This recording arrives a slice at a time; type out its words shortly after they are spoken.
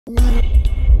Yeah,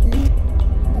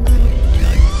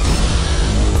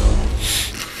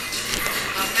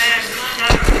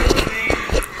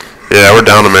 we're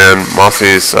down a man.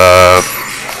 Mossy's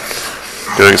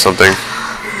doing something.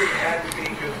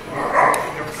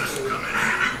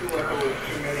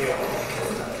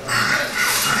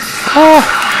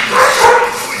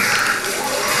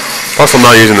 Plus, I'm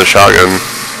not using the shotgun.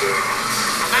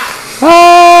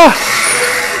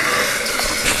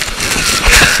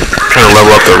 Trying to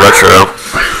level up the retro.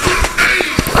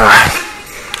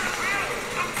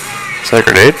 Is that a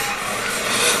grenade?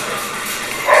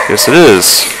 Yes, it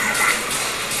is.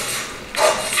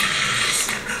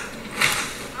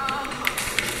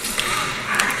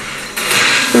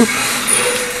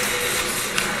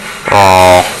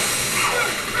 Oh.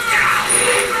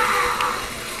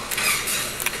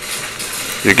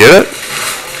 You get it?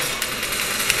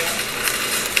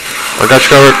 I got you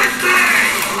covered.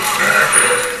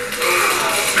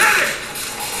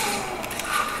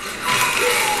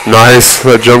 Nice,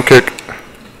 that jump kick.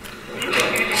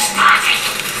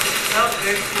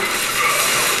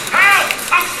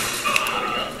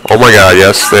 Oh my god,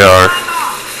 yes, they are.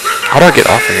 How do I get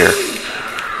off of here?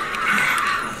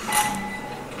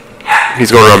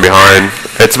 He's going around behind.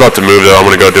 It's about to move though, I'm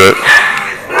gonna go do it.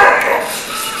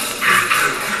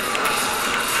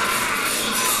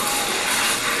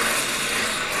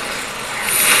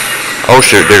 Oh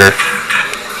shoot, digger.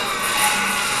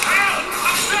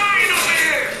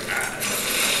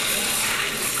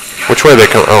 Which way they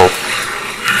come? Oh.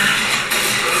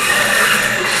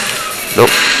 Nope.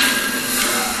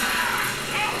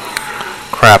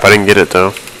 Crap, I didn't get it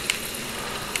though.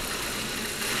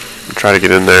 Try to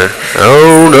get in there.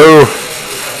 Oh no!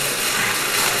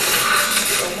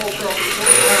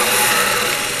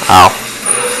 Ow.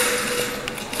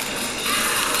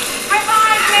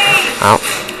 Ow.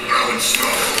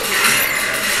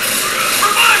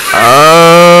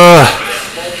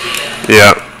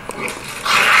 Yeah.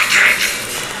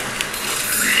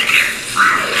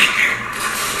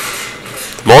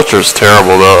 The vulture's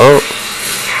terrible though. Oh.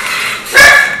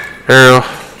 Arrow.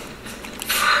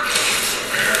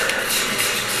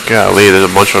 Golly, there's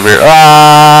a bunch of them here.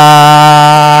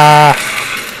 Ah!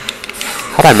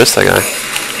 How'd I miss that guy?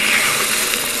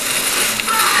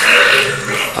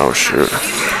 Oh shoot.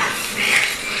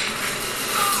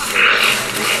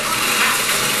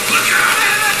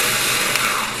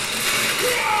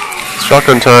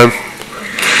 Shotgun time.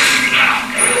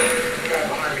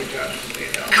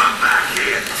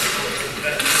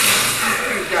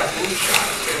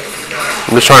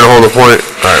 I'm just trying to hold the point.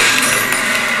 Alright.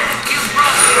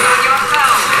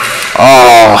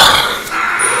 Oh.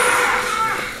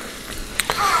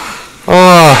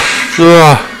 Oh.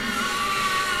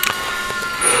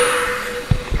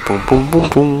 Boom, boom, boom,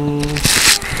 boom.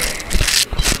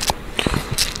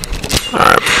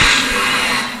 Alright.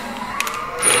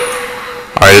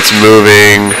 Alright, it's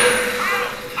moving.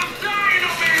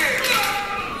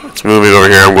 It's moving over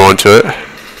here. I'm going to it.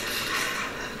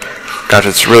 Gosh,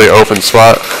 it's a really open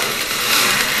spot.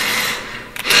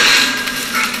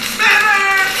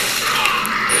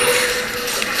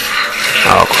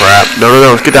 Oh crap. No, no,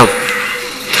 no, get down.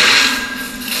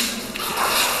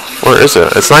 Where is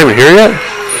it? It's not even here yet?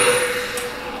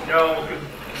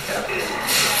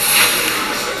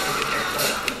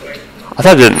 I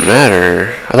thought it didn't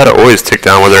matter. I thought it always ticked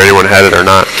down whether anyone had it or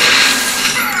not.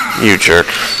 You jerk.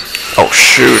 Oh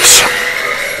shoot.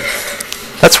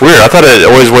 That's weird. I thought it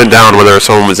always went down whether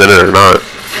someone was in it or not.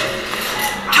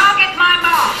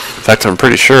 In fact, I'm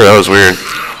pretty sure that was weird.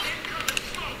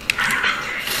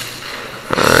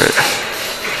 Alright.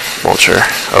 Vulture.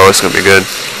 Oh, it's gonna be good.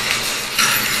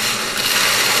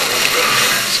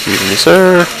 Excuse me,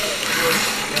 sir.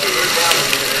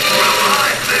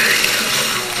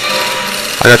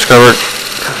 I got you covered.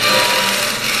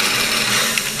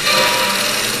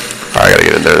 Alright, I gotta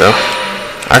get in there though.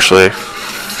 Actually,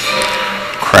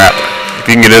 crap. If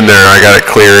you can get in there, I got it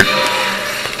cleared.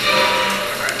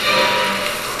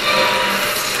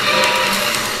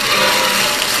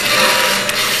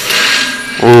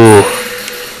 Ooh.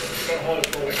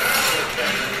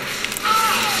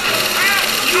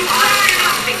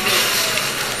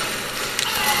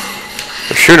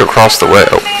 They're shooting across the way.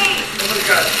 Oh.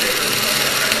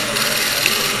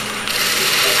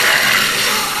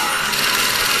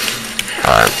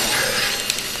 Alright.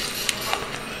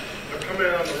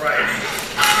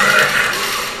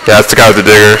 Yeah, that's the guy with the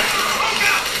digger.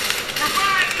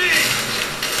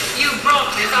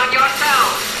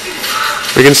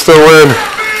 We can still win.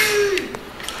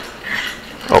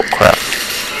 Oh crap.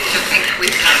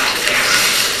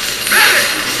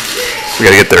 We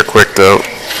gotta get there quick though.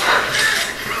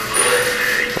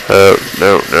 Oh,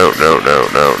 no.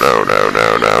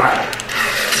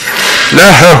 No!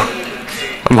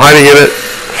 I'm hiding in it.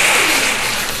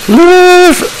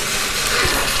 Live!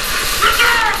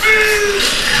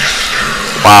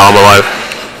 Wow, I'm alive.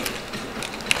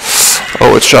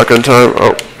 Oh, it's shotgun time.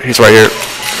 Oh, he's right here.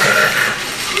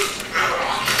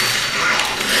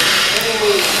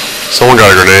 Someone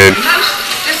got a grenade. Most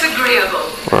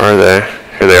disagreeable. Where are they?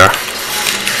 Here they are.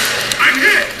 I'm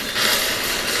hit.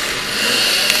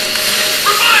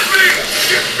 Revive me!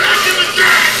 Get back in the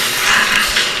dirt!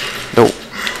 Nope.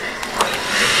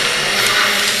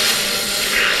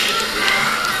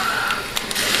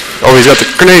 Oh, he's got the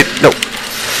grenade. Nope.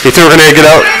 He threw a grenade. Get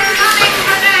out.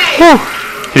 Whew.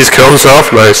 He just killed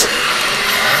himself. Nice.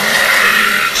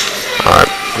 Alright.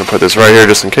 I'm going to put this right here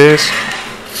just in case.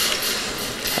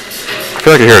 I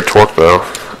feel like I hear a torque though.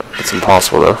 It's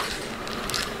impossible though.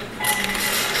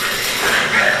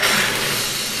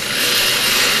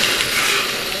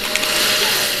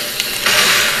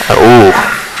 Ooh.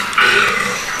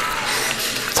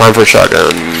 Time for a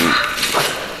shotgun.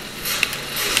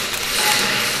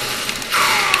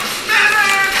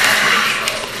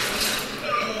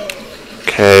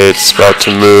 Okay, it's about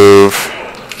to move.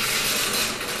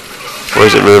 Where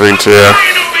is it moving to?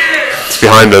 It's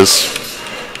behind us.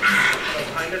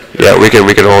 Yeah, we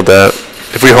can hold that.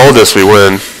 If we hold this, we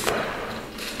win.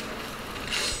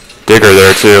 Digger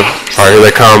there too. Alright, here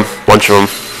they come. Bunch of them.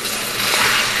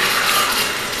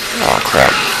 Oh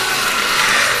crap.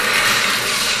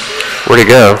 Where'd he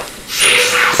go?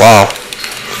 Wow.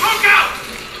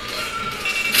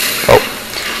 Oh.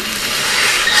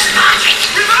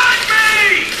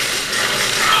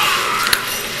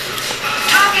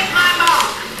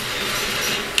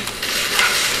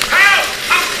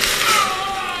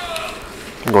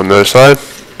 I'm going to the other side.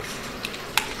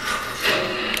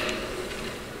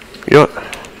 You know what?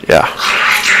 Yeah.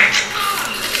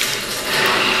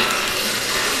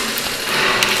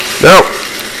 No.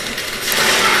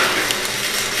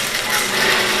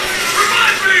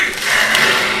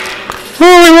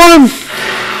 Oh, we won!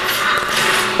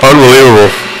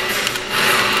 Unbelievable.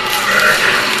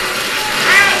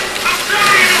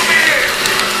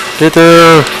 Get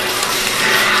there.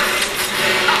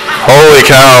 Holy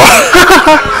cow.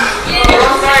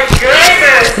 Oh my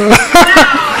goodness!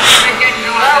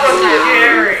 That was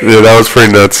scary. Yeah, that was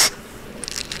pretty nuts.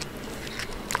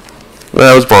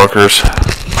 That was bonkers.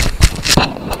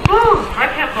 Whew, I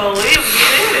can't believe we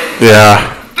did it. Yeah.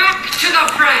 Back to the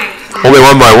fray. Only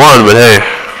won by one, but hey.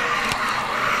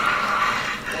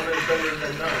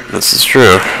 This is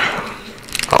true.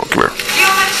 Oh, come here.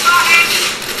 Human spotted.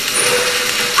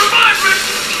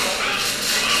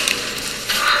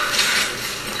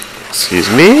 Excuse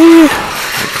me.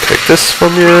 Take this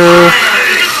from you.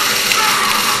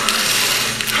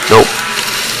 Nope.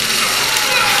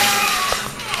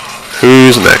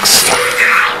 Who's next?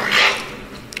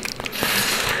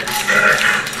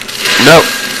 Nope.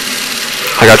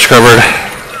 I got you covered.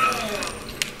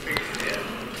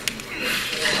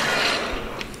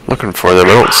 Looking for them. I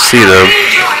don't see them.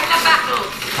 Join the battle.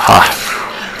 Ha.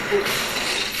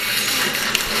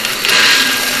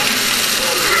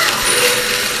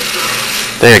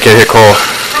 Dang, I can't hit Cole.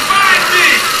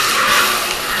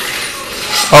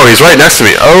 Oh, he's right next to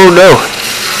me. Oh, no.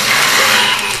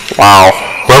 Wow.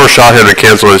 Whoever shot him to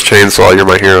cancel his chainsaw, you're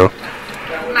my hero.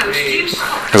 Most useful.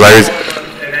 Because I was...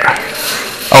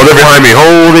 Oh, they're behind me.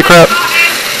 Holy crap.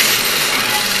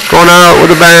 Going out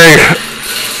with a bang.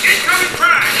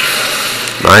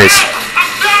 Nice.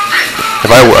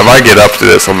 If I get up to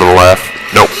this, I'm going to laugh.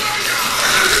 Nope.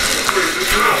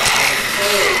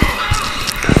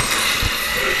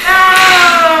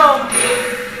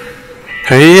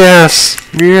 Hey, yes.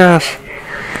 Yes.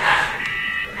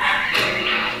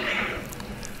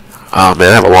 Oh,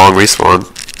 man, I have a long respawn.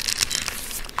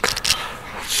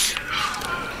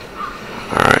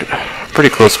 Alright. Pretty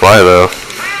close by, though.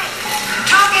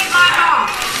 Target my arm.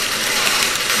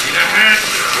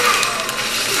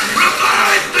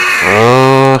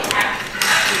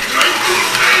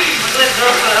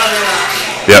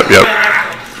 Yep.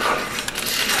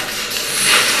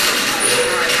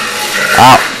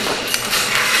 Ow.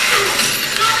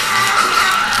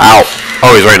 Ow.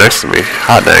 Oh, he's right next to me.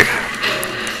 Hot dang.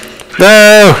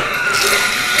 No!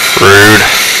 Rude.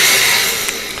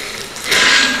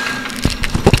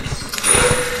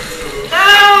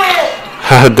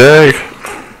 Hot dang.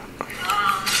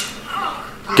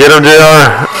 Get him,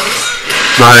 JR.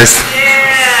 Nice.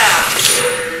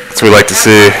 That's what we like to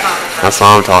see. That's what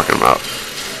I'm talking about.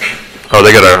 Oh,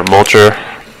 they got a mulcher.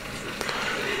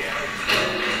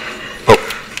 Oh.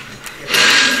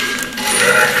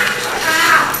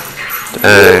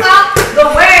 Dang. Out the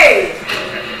way!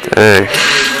 Dang.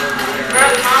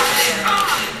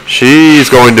 She's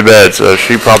going to bed, so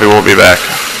she probably won't be back.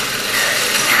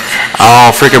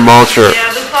 Oh, freaking monster.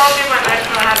 Yeah, this will be my next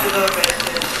one. I have to go to bed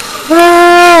too.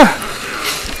 Ah,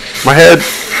 my head.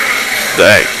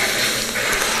 Dang.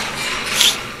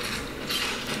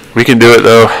 We can do it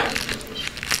though.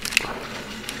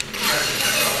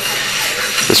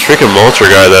 This freaking Mulcher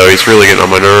guy though, he's really getting on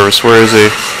my nerves. Where is he?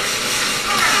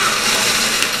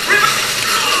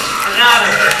 I got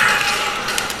it.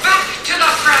 Back to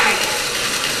the fray!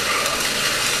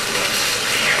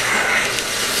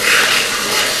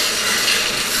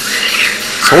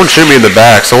 Someone shoot me in the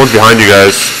back. Someone's behind you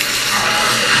guys.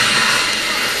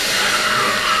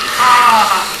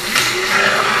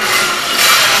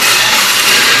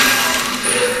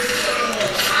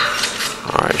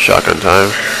 Alright, shotgun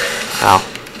time. Ow.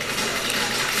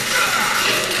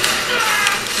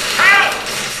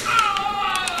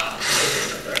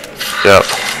 Yep.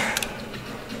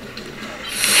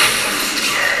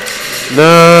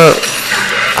 No.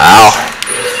 Ow.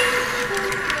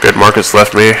 Good, Marcus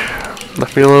left me.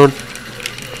 Left me alone.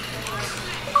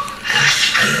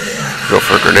 Go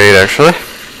for a grenade, actually.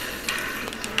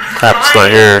 Crap, it's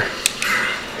not here.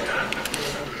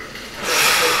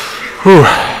 Whew.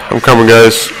 I'm coming,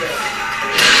 guys.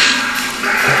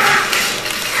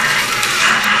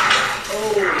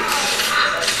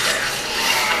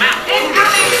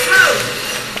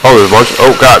 Oh, there's a bunch.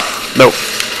 Oh, God. Nope.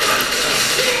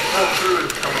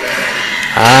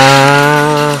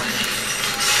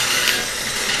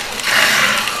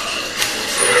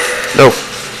 Nope.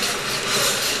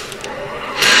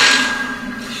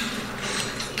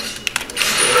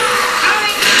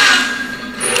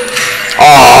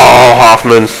 Oh,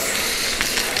 Hoffman.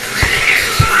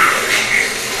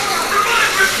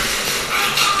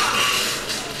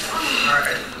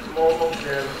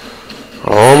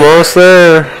 Almost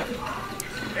there.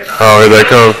 Oh, here they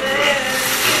come.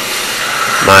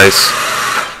 Nice.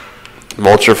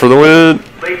 Mulcher for the win.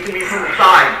 Facing me from the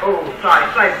side. Oh, side.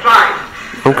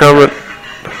 I'm coming.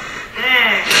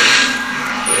 Dang.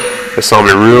 They saw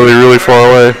me really, really far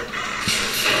away.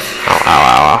 Ow, ow,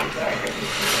 ow, ow.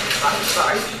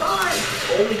 Side.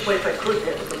 Only place I could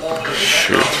get was the mall.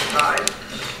 Shoot. Side.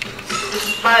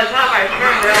 By the time I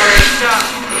turned, they already shot.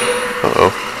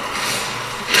 Uh-oh.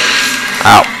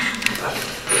 Ow.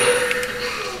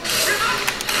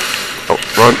 Oh,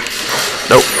 run.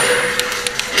 Nope.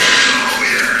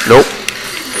 Nope.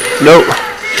 Nope.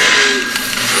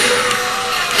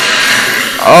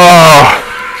 Oh!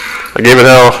 I gave it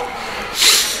hell.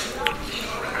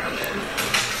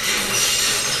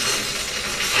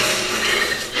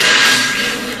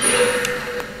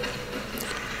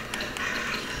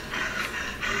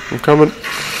 I'm coming.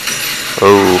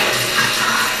 Oh.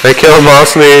 They killed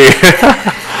Mosney!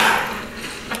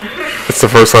 It's the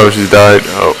first time she's died.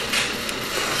 Oh.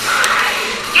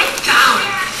 Get down!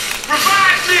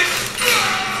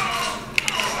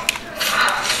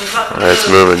 Alright, it's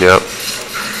moving, yep.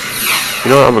 You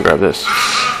know what? I'm gonna grab this.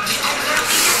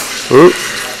 Ooh.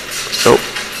 Nope.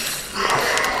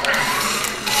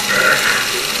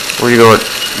 Where are you going?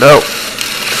 No.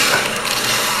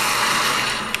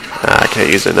 Ah, I can't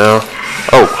use it now.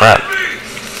 Oh, crap.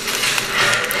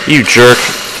 You jerk.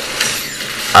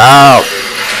 Ow.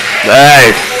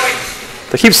 Hey.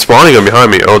 They keep spawning them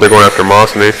behind me. Oh, they're going after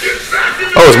Mosney.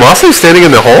 Oh, is Mosney standing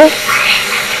in the hole?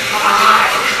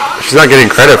 She's not getting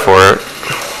credit for it.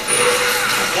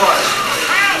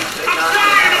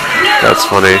 That's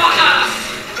funny.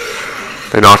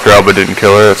 They knocked her out but didn't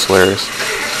kill her. That's hilarious.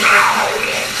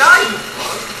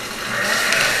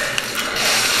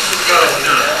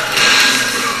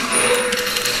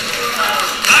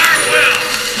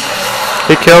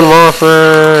 He killed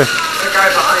Mothra.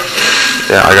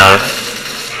 Yeah, I got it.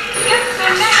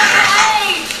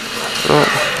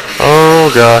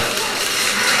 Oh God.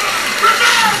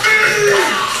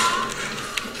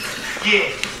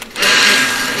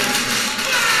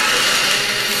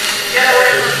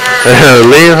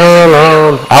 Leave her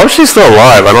alone. How is she still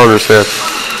alive? I don't understand.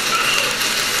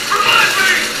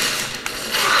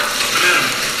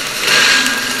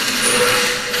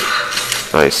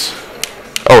 Nice.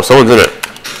 Oh, someone's in it.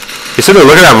 He's sitting there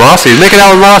looking at Mossy. He's making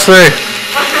out with Mossy.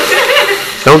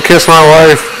 Don't kiss my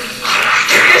wife.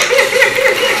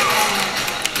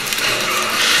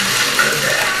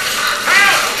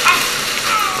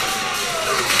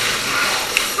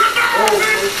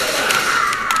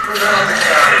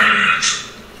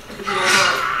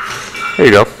 There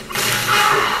you go.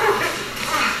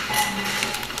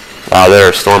 Wow,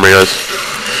 they're storming us.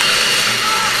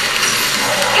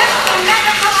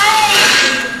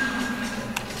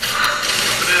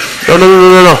 No, no, no,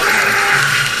 no, no, no.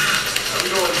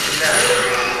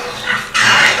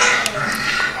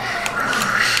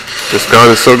 This gun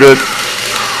is so good.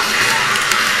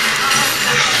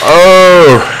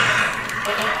 Oh!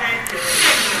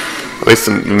 At least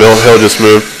the mill hill just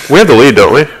moved. We have the lead,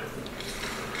 don't we?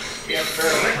 Yeah,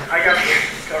 barely. I got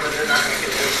this covered. They're not going to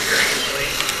get this here easily.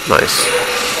 Nice.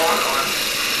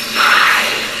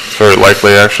 Very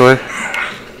likely, actually.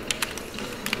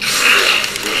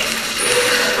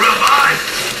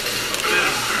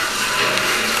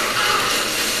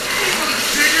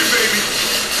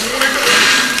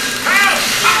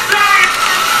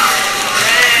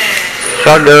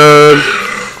 Shotgun!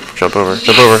 Jump over,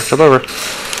 jump over, jump over.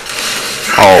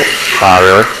 Oh, wow,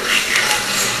 really?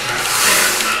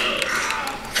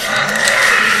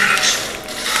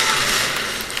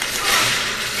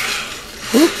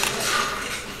 Whoop.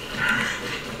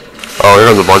 Oh, here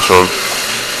comes a bunch of them.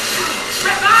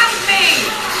 Revive me!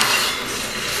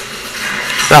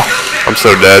 Ah, I'm so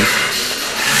dead.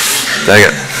 Dang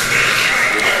it.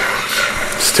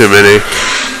 It's too many.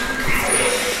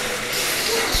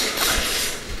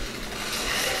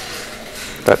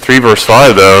 That 3 versus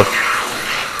 5 though.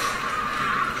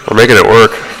 We're making it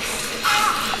work.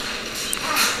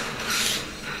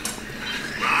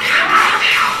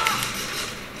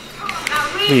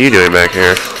 What are you doing back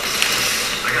here?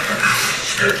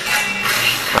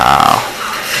 Wow.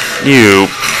 You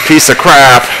piece of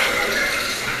crap.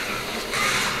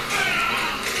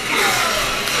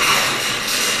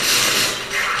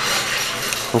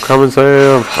 I'm coming,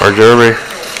 Sam. Or Jeremy.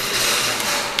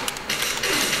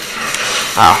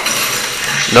 Ow.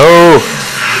 No!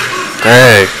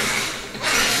 Dang.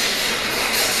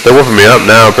 They're whooping me up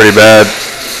now pretty bad.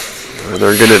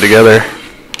 They're getting it together.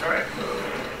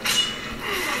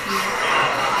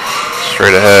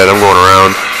 Straight ahead, I'm going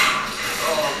around.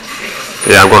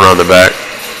 Yeah, I'm going around the back.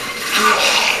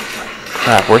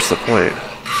 Crap, where's the point?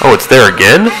 Oh, it's there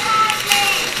again?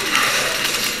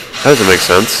 That doesn't make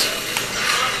sense.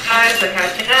 Guys are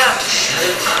catching up.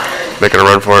 Making a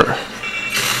run for it.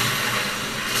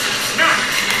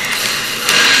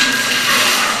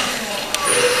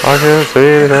 I can't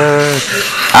see that.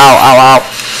 Ow, ow, ow.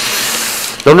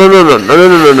 No, no, no, no, no, no, no,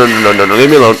 no, no, no, no, no, leave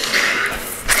me alone.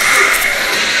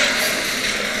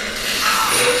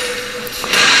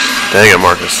 Dang it,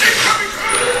 Marcus.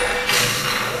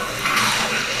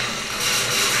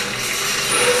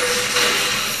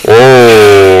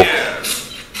 Whoa.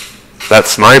 That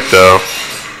snipe, though.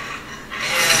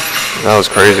 That was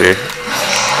crazy.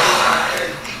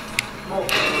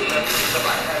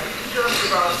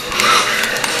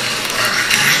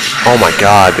 Oh my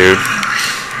god, dude.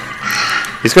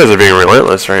 These guys are being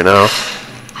relentless right now.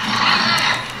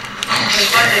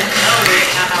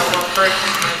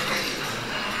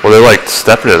 Well, they're like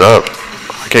stepping it up.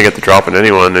 I can't get the drop on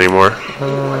anyone anymore.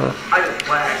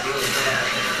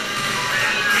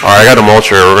 Alright, I got a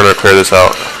mulcher. We're gonna clear this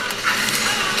out.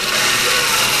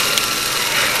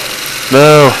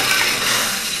 No.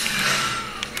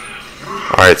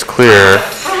 Alright, it's clear.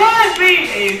 Revive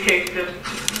me! And you kicked him.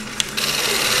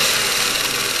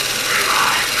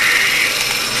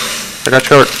 I got you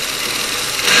covered.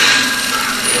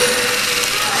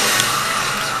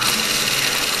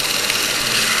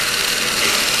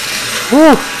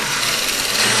 Woo.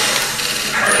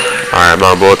 Alright, I'm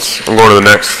out of bullets. I'm going to the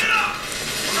next.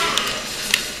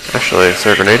 Actually, is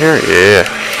there a grenade here? Yeah.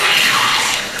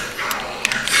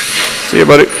 See ya,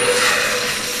 buddy.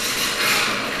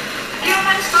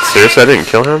 Seriously, I didn't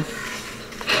kill him?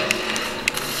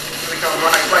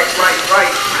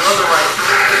 Right. Another right.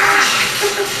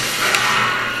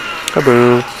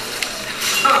 Kaboom.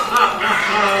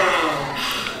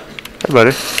 Hey,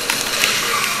 buddy.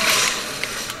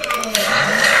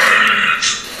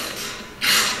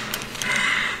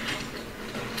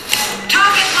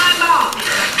 Target my mark!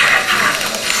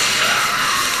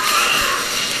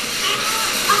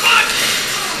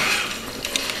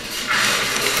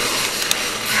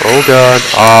 Oh god.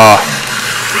 Ah.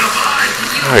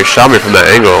 Oh, he shot me from that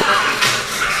angle.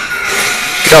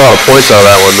 Got a lot of points out of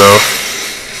that one though.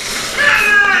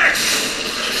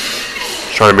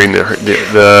 Trying to bring trying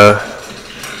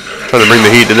to bring the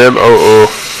heat to them. Oh.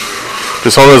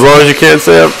 Just hold as long as you can,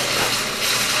 Sam.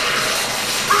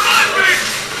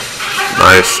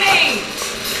 Nice.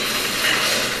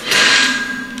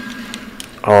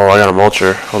 Oh, I got a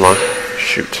mulcher. Hold on.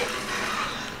 Shoot.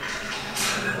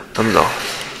 No.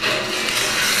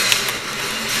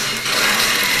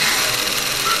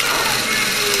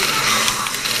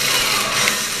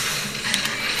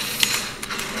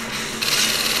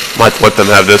 Might let them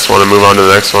have this one and move on to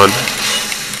the next one.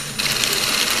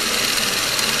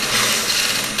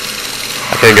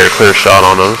 Can't get a clear shot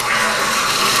on him.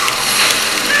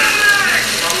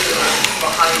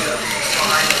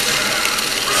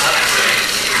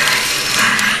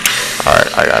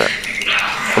 Alright, I got it.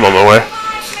 I'm on my way.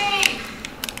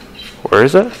 Where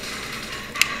is it?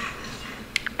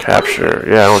 Capture.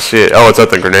 Yeah, I don't see it. Oh, it's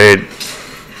at the grenade.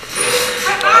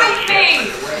 Revive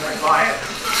me!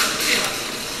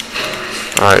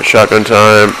 Alright, shotgun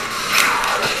time.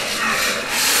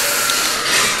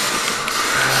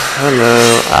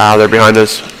 Hello. Ah, they're behind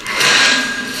us.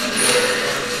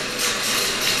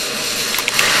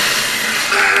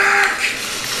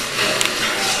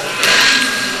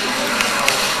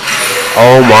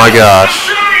 Oh my gosh.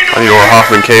 I don't know where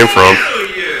Hoffman came from.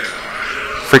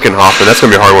 Freaking Hoffman. That's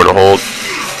going to be a hard one to hold.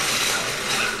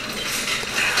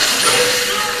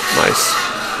 Nice.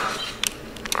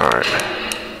 Alright.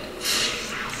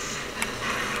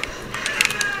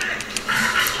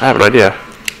 I have an idea.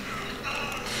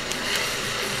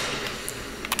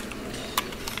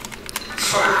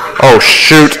 Oh,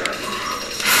 shoot.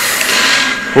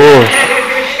 Whoa.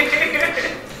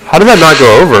 How did that not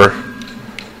go over?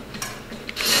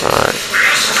 Alright.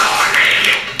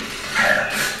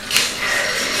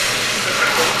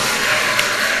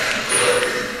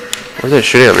 Where's they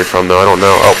shooting at me from, though? I don't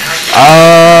know.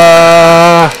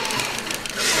 Oh.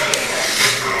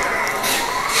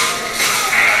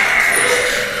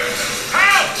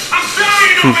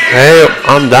 Hey,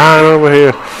 I'm dying over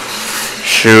here.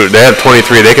 Shoot, they have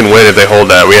 23. They can win if they hold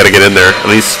that. We got to get in there. At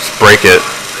least break it.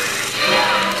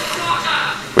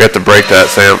 We have to break that,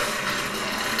 Sam.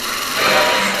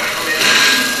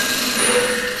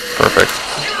 Perfect.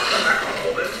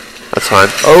 That's fine.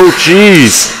 Oh,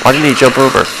 jeez. Why didn't he jump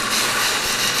over?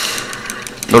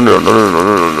 No,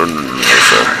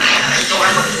 sir.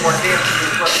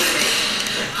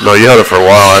 No, you held it for a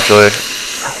while, actually.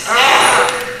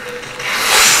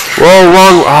 Whoa,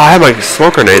 wrong. Oh, I had my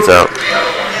smoke grenades out.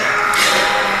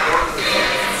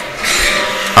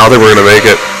 I don't think we're going to make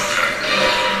it.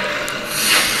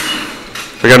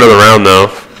 We got another round, though.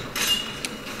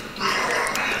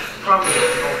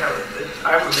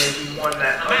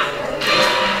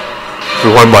 We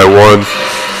won by 1.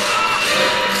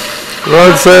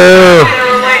 Run, Sam!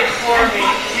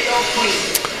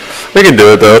 We can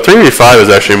do it, though. 3v5 is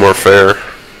actually more fair.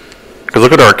 Because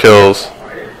look at our kills.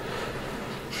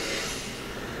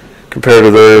 Compared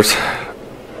to theirs.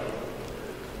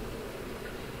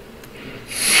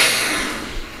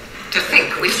 To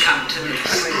think we've come to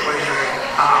this.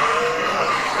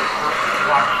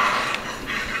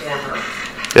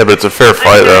 Yeah, but it's a fair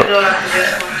fight, though.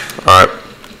 Alright.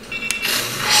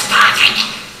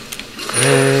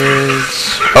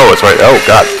 Oh, it's right. Oh,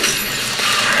 God.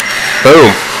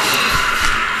 Boom.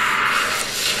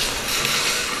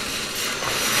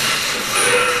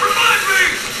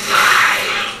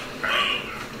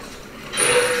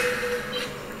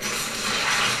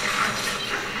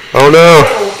 Oh, no.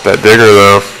 That digger,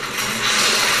 though.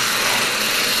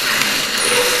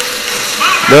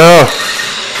 No.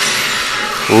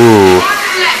 Ooh.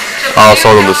 Oh,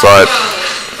 someone on the side.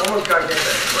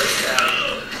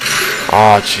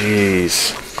 Oh,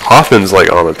 jeez. Hoffman's like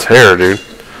on a tear, dude.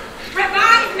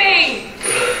 Revive me!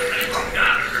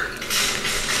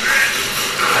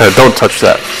 Hey, don't touch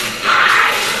that.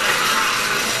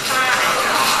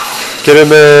 Get in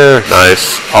there.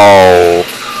 Nice. Oh.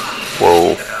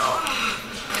 Whoa.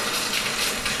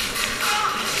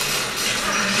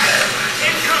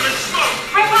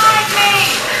 Revive me!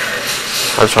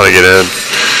 I'm trying to get in.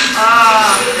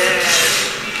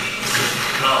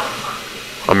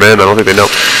 I'm in. I don't think they know.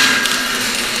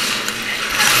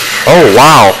 Oh,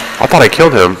 wow. I thought I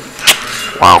killed him.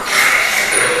 Wow.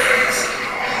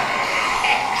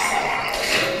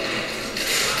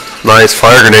 Nice.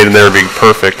 Fire grenade in there would be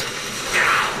perfect.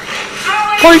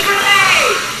 Boink.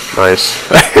 Nice.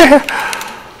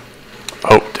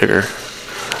 Oh, digger.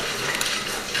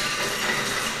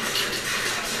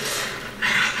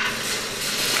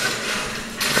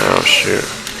 Oh, shoot.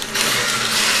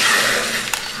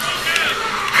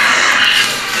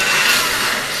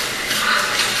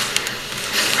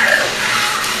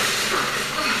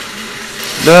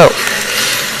 No.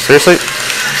 Seriously?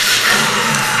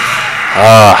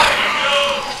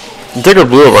 Digger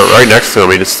blew up right next to him.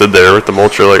 He just stood there with the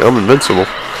mulcher like, I'm invincible.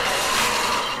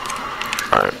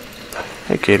 Alright.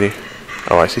 Hey, Katie.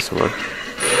 Oh, I see someone.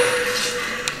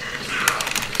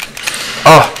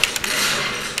 Oh!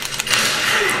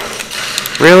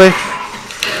 Really?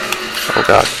 Oh,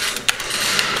 God.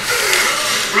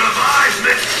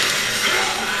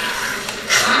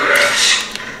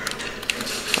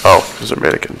 Oh, those are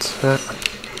mannequins.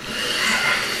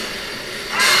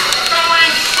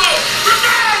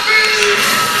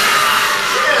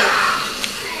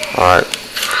 Alright.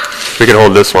 We can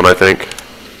hold this one, I think.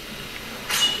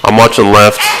 I'm watching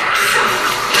left.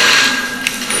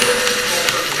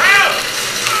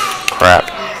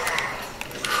 Crap.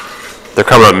 They're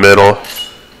coming up middle.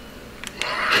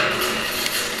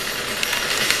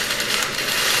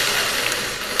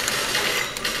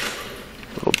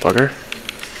 Little bugger.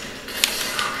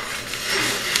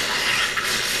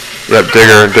 Yep,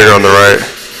 digger on the right.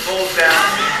 Hold down.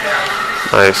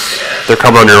 Nice. They're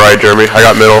coming on your right, Jeremy. I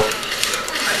got middle.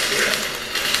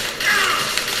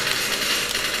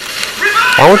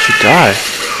 Why won't you die?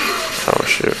 Oh,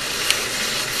 shoot.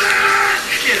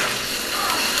 Get him.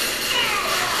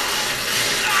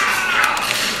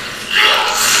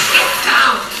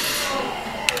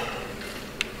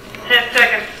 10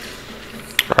 seconds.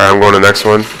 Alright, I'm going to the next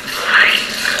one.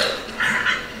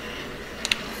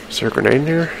 Is there a grenade in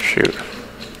here? Shoot.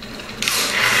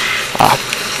 Ah.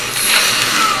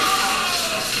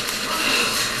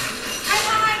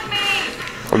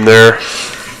 I'm there.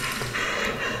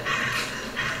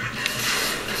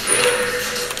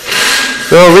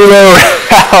 No, reload!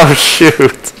 Oh,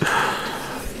 shoot.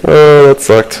 Oh, that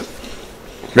sucked.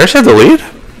 We actually have the lead?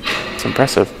 It's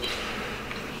impressive.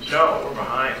 No, we're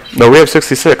behind. No, we have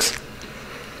 66.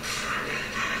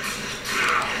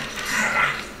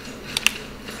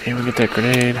 Anyone get that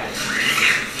grenade?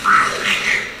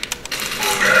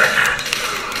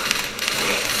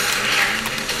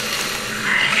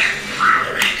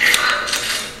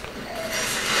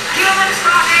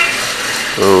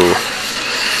 Ooh.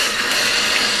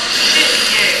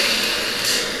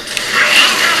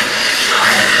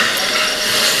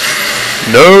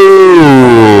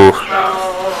 No!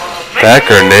 That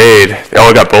grenade. They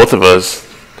all got both of us.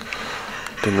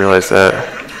 Didn't realize that.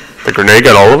 The grenade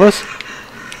got all of us?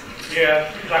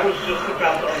 Yeah, because I was just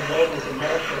about to unload with the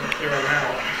emulsion and clear them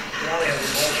out. Now they have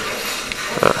emulsion.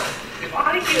 If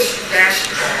I get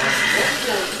basketball,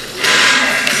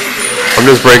 I'm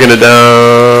just breaking it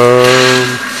down.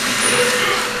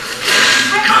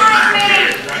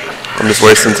 I'm just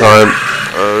wasting time.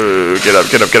 Oh, get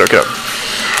up, get up, get up, get up.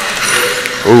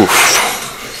 Oof.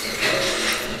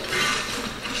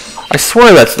 I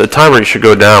swear that's the timer you should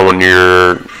go down when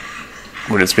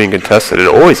it's being contested. It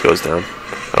always goes down.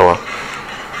 Oh well.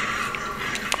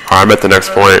 Alright, I'm at the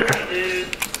next point.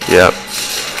 Yep.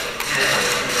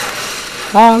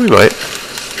 Ah, we might.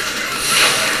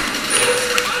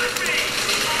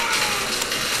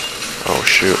 Oh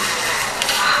shoot.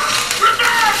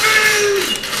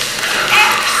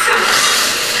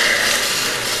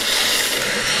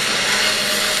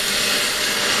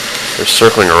 They're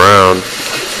circling around.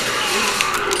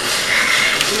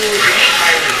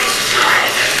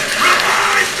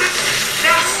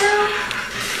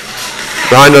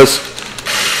 Behind us.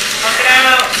 Knock it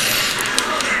out.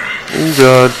 Oh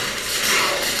god.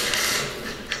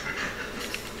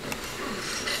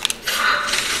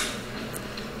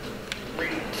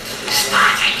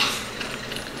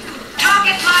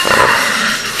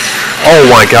 Oh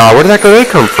my god, where did that grenade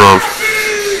come from?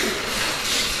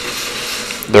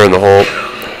 They're in the hole.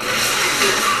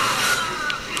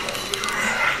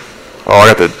 Oh, I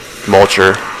got the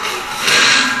mulcher.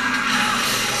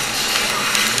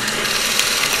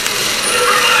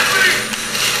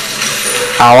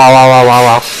 Ow, ow, ow, ow, ow,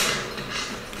 ow.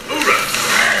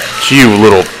 You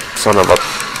little son of a...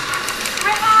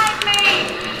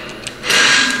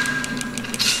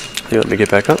 You let me get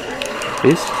back up,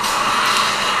 please?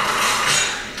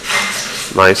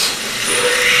 Nice.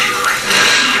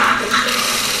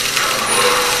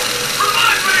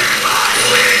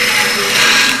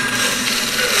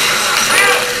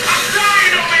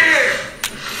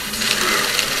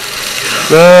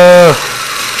 No.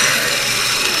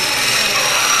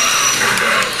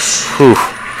 Whew.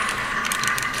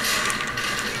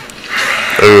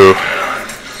 Ooh.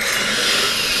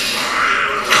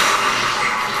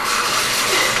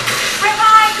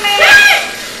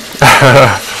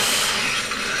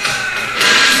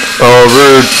 Oh,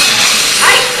 rude.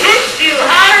 I kissed you.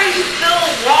 How are you still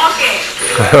walking?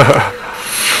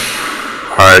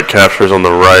 Alright, capture's on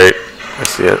the right. I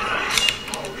see it.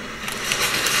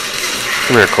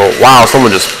 Come here, Colt. Wow,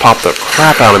 someone just popped the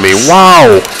crap out of me.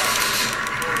 Wow!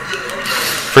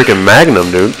 Freaking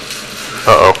Magnum, dude.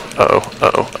 Uh-oh, uh-oh,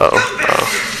 uh-oh, uh-oh, uh-oh.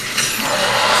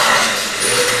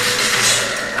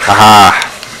 Haha.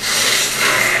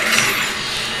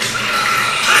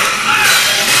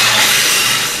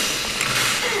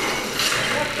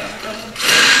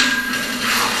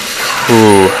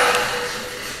 Ooh.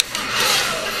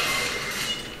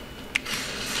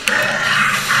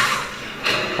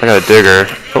 I got a digger.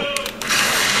 Oh.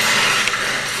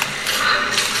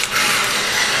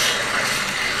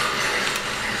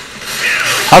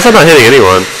 How's that not hitting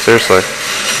anyone? Seriously.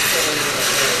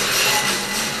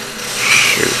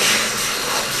 Shoot.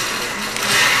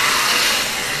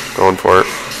 Going for it.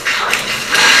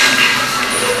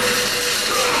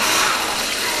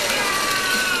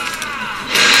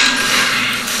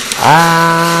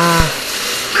 Ah.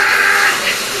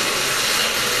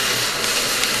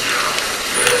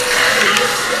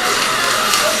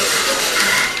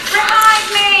 Revive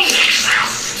me!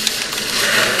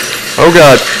 Oh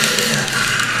god.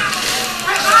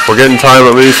 We're getting time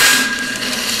at least.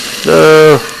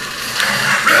 No.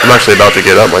 I'm actually about to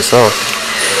get up myself.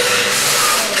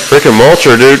 Freaking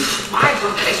mulcher, dude. My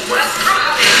book is worth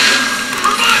trying.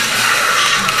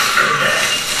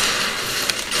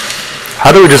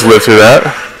 How do we just live through that?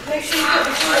 Make sure you put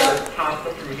the food up.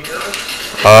 Pasta from here.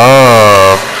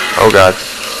 Oh. Oh god.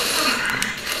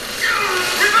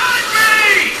 Revive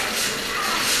me!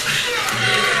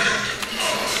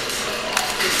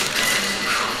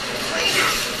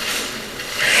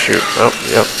 Shoot. Oh,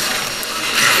 yep.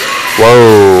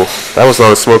 Whoa. That was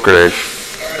not a smoke grenade.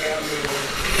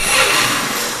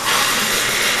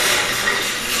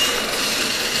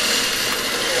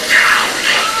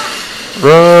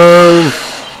 Run!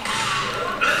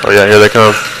 Oh yeah, here they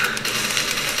come.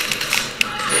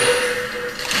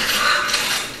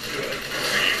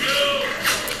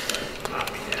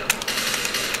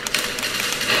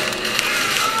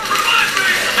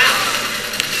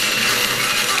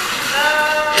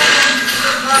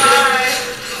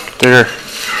 Digger.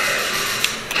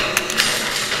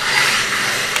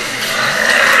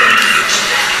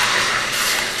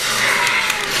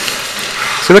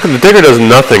 See, look, the digger does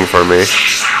nothing for me.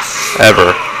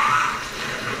 Ever.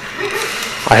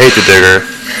 I hate the digger.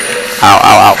 Ow,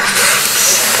 ow, ow.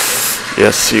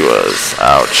 Yes, he was.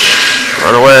 Ouch.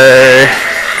 Run away.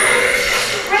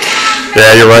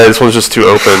 Yeah, you're right. This one's just too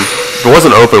open. If it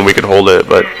wasn't open, we could hold it,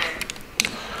 but... You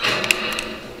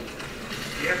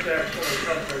have to actually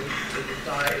cut the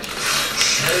side.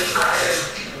 Other side,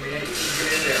 I mean, you can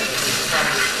get in there.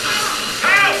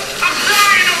 Help! I'm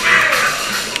dying over here!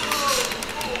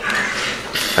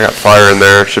 I got fire in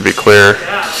there. Should be clear.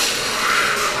 Yeah.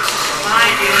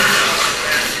 Mine, dude.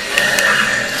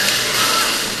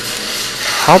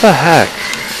 How the heck?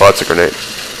 Oh, that's a grenade.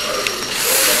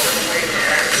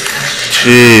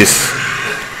 Jeez.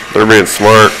 They're being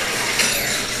smart.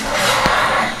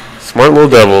 Smart little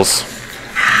devils.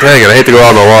 Dang it, I hate to go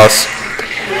out on a loss.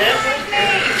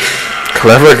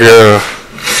 Clever girl.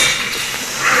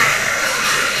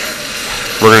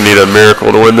 We're gonna need a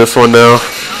miracle to win this one now.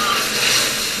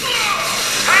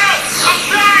 Help! I'm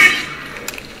dying!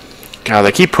 God,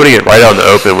 they keep putting it right out in the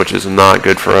open, which is not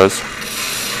good for us.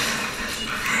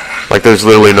 Like there's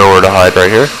literally nowhere to hide right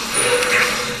here.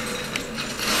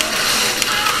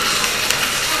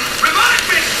 Revive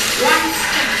me! One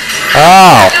step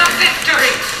Ow! to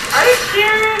victory. Are you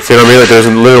serious? See what I mean? Like there's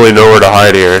literally nowhere to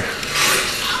hide here.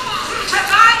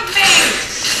 Revive me!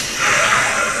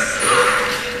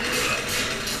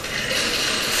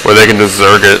 Where they can just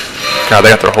zerg it. God,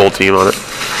 they got their whole team on it.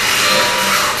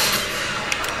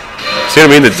 See what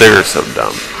I mean? The digger's so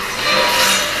dumb.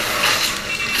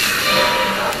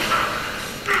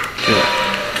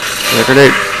 Yeah,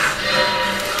 grenade.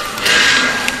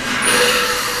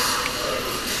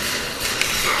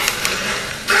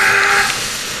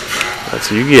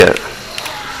 That's what you get.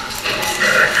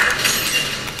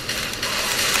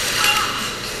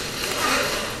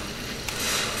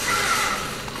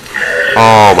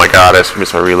 Oh my god, I just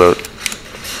missed my reload.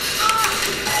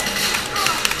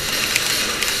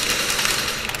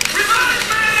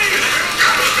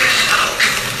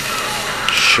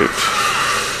 Shoot.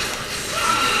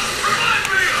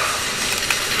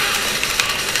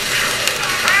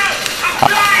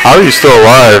 How are you still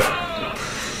alive?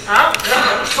 Oh,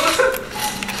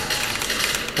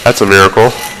 That's a miracle.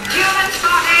 Human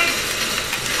spotted.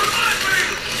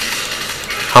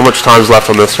 How much time's left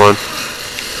on this one?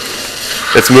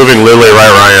 It's moving literally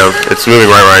right where I am. It's moving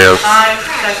right where I am. 5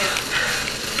 seconds.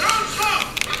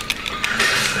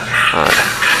 Alright.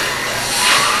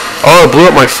 Oh, it blew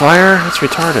up my fire? That's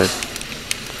retarded.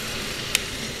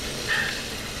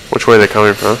 Which way are they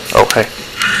coming from? Oh, hey.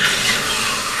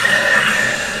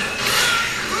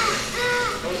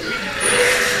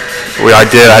 I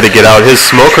did. I had to get out. His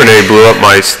smoke grenade blew up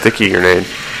my sticky grenade.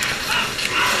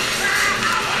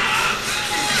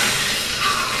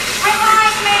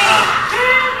 Revive me!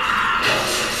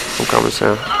 I'm coming,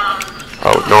 Sam.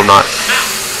 Oh, no, I'm not.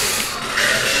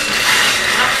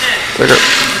 Take it.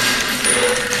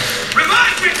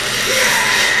 Revive me!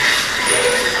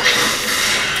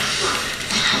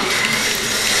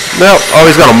 No. Oh,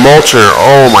 he's got a mulcher.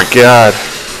 Oh, my God.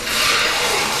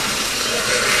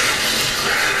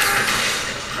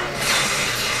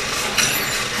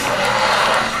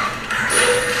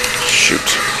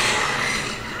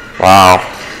 shoot. Wow.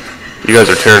 You guys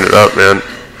are tearing it up, man.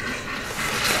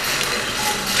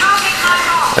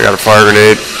 I got a fire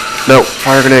grenade. No,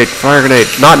 fire grenade, fire grenade.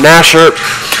 Not Nasher.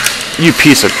 You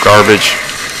piece of garbage.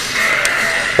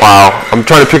 Wow. I'm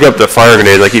trying to pick up the fire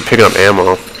grenade. I keep picking up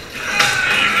ammo.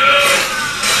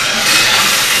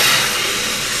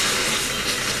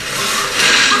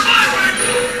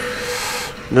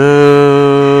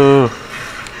 No.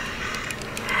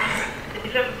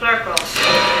 He's in the circle.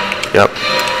 Yep.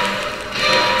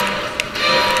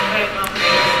 Wait, no.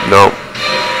 No.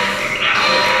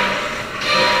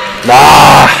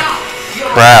 Ah!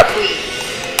 Crap.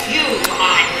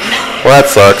 Well, that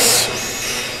sucks.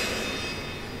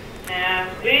 And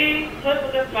we took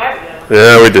a good fight, though.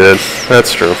 Yeah, we did.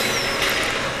 That's true.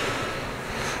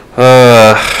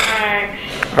 Alright.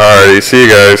 Alrighty, see you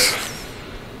guys.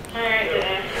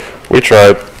 Alright, We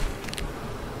tried.